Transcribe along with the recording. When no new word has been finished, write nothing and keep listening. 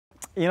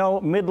You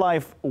know,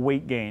 midlife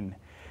weight gain,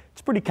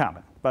 it's pretty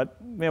common, but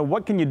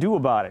what can you do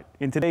about it?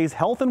 In today's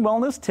health and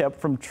wellness tip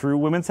from True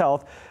Women's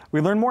Health,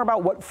 we learn more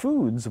about what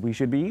foods we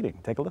should be eating.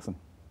 Take a listen.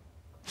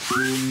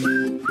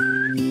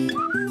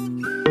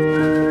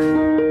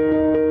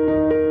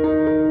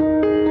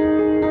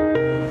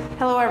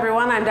 Hello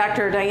everyone, I'm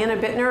Dr. Diana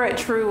Bittner at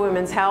True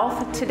Women's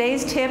Health.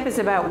 Today's tip is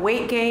about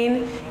weight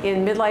gain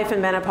in midlife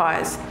and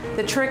menopause.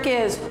 The trick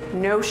is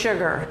no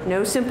sugar,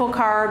 no simple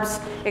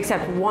carbs,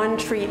 except one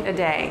treat a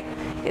day.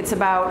 It's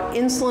about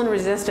insulin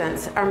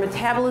resistance. Our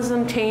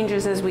metabolism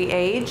changes as we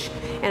age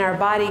and our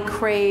body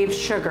craves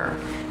sugar.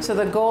 So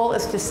the goal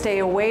is to stay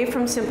away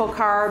from simple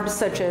carbs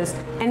such as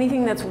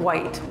anything that's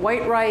white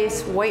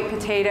rice, white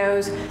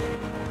potatoes.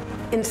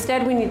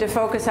 Instead, we need to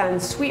focus on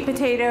sweet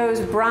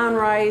potatoes, brown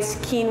rice,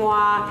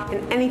 quinoa,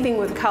 and anything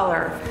with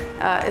color,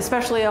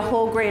 especially a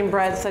whole grain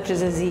bread such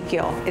as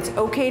Ezekiel. It's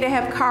okay to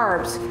have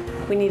carbs.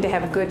 We need to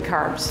have good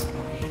carbs.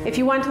 If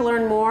you want to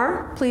learn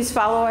more, please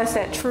follow us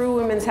at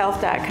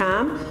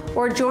truewomenshealth.com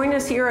or join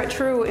us here at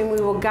True and we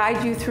will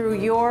guide you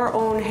through your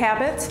own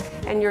habits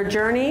and your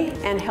journey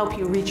and help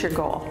you reach your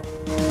goal.